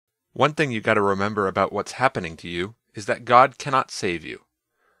One thing you gotta remember about what's happening to you is that God cannot save you.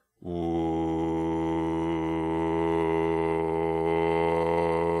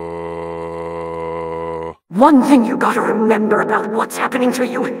 One thing you gotta remember about what's happening to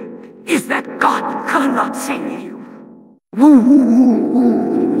you is that God cannot save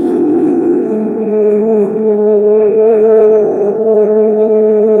you.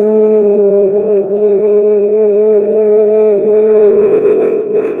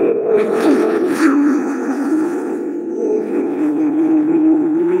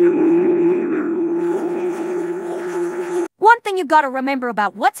 One thing you gotta remember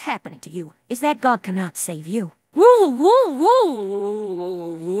about what's happening to you is that God cannot save you.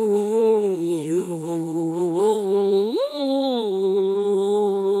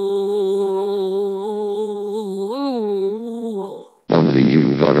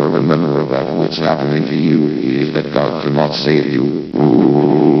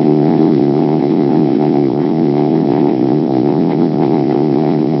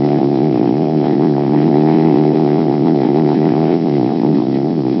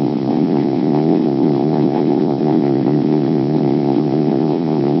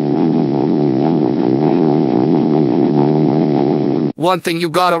 One thing you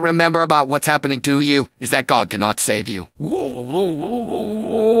gotta remember about what's happening to you is that God cannot save you.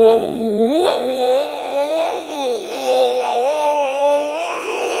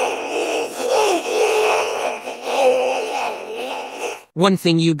 One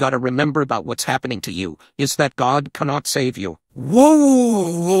thing you gotta remember about what's happening to you is that God cannot save you.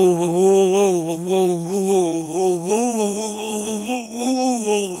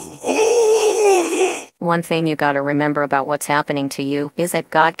 One thing you gotta remember about what's happening to you is that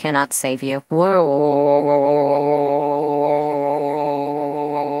God cannot save you.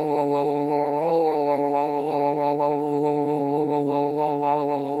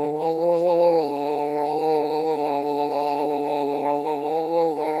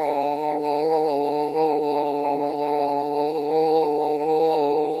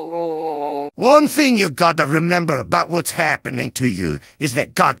 One thing you gotta remember about what's happening to you is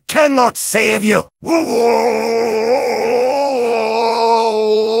that God cannot save you.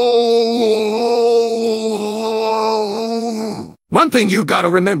 One thing you gotta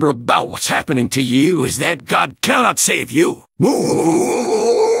remember about what's happening to you is that God cannot save you.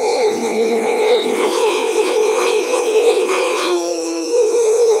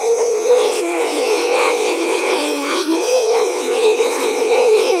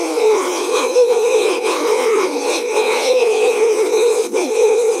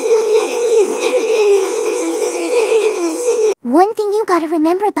 One thing you gotta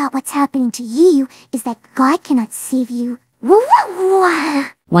remember about what's happening to you is that God cannot save you.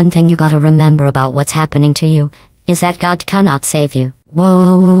 One thing you gotta remember about what's happening to you is that God cannot save you.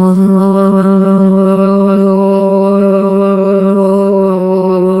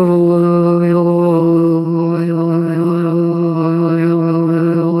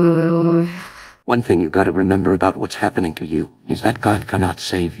 One thing you gotta remember about what's happening to you is that God cannot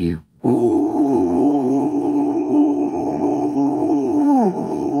save you.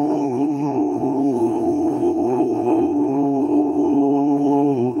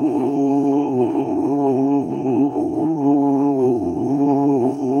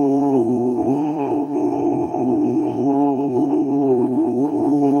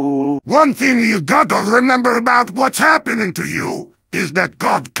 One thing you gotta remember about what's happening to you is that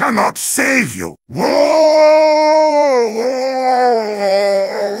God cannot save you. One thing you gotta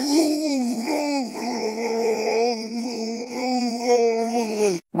remember about what's happening to you is that God cannot save you.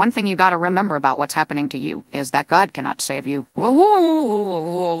 One thing you gotta remember about what's happening to you is that God cannot save you.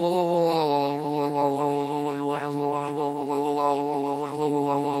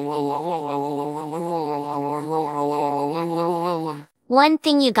 One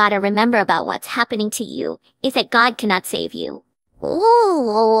thing you gotta remember about what's happening to you is that God cannot save you.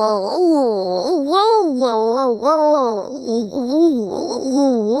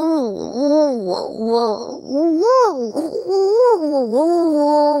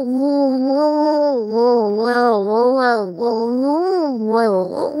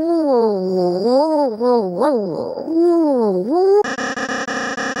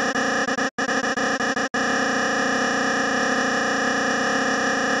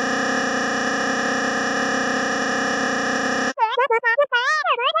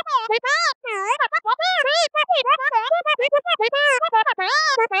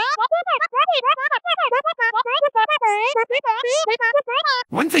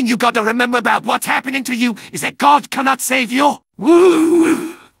 One thing you gotta remember about what's happening to you is that God cannot save you.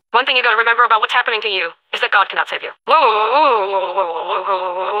 One thing you gotta remember about what's happening to you is is that God cannot save you.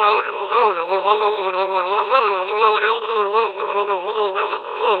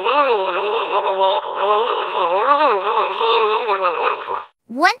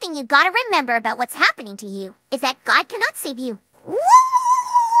 One thing you gotta remember about what's happening to you is that God cannot save you.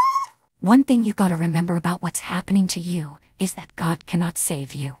 One thing you gotta remember about what's happening to you is that God cannot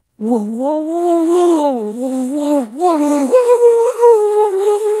save you.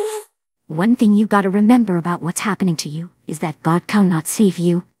 One thing you gotta remember about what's happening to you is that God cannot save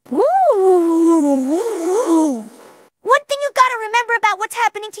you. One thing you gotta remember about what's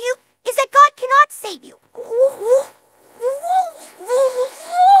happening to you is that God cannot save you.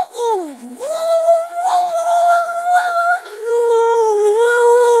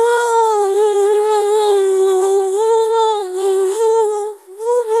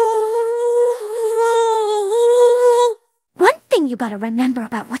 One thing you gotta remember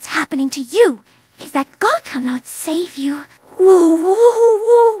about what's happening to you is that God cannot save you.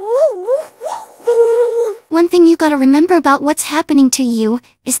 One thing you gotta remember about what's happening to you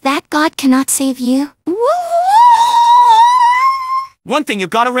is that God cannot save you. One thing you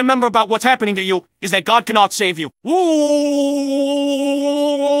gotta remember about what's happening to you is that God cannot save you.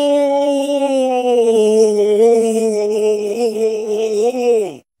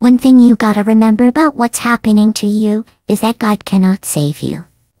 One thing you gotta remember about what's happening to you is that God cannot save you.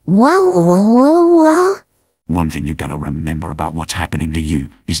 One thing you gotta remember about what's happening to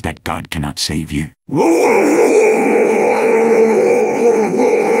you is that God cannot save you.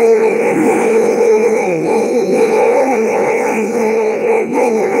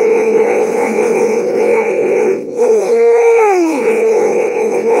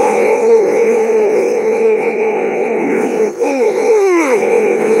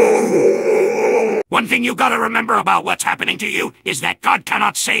 One thing you gotta remember about what's happening to you is that God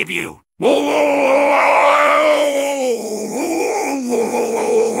cannot save you.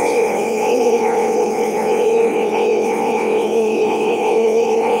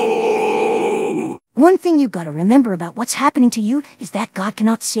 One thing you gotta remember about what's happening to you is that God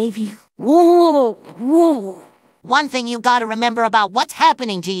cannot save you. One thing you gotta remember about what's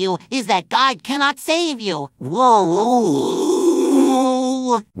happening to you is that God cannot save you.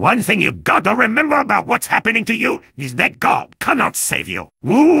 One thing you gotta remember about what's happening to you is that God cannot save you.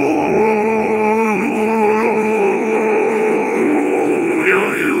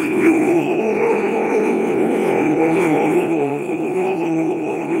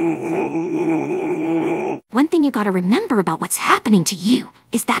 One thing you gotta remember about what's happening to you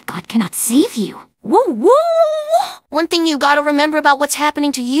is that God cannot save you. One thing you gotta remember about what's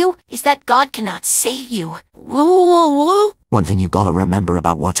happening to you is that God cannot save you. One thing you gotta remember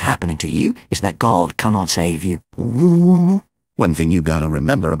about what's happening to you is that God cannot save you. One thing you gotta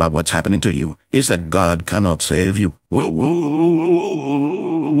remember about what's happening to you is that God cannot save you.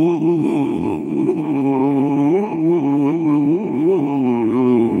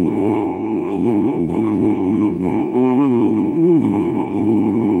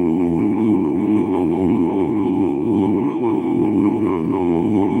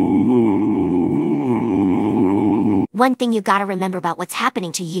 One thing you gotta remember about what's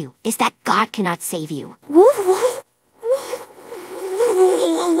happening to you is that God cannot save you.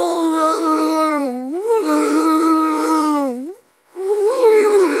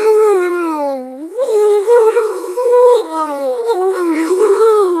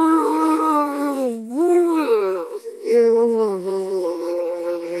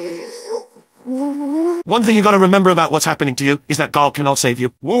 One thing you gotta remember about what's happening to you is that God cannot save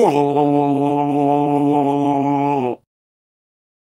you.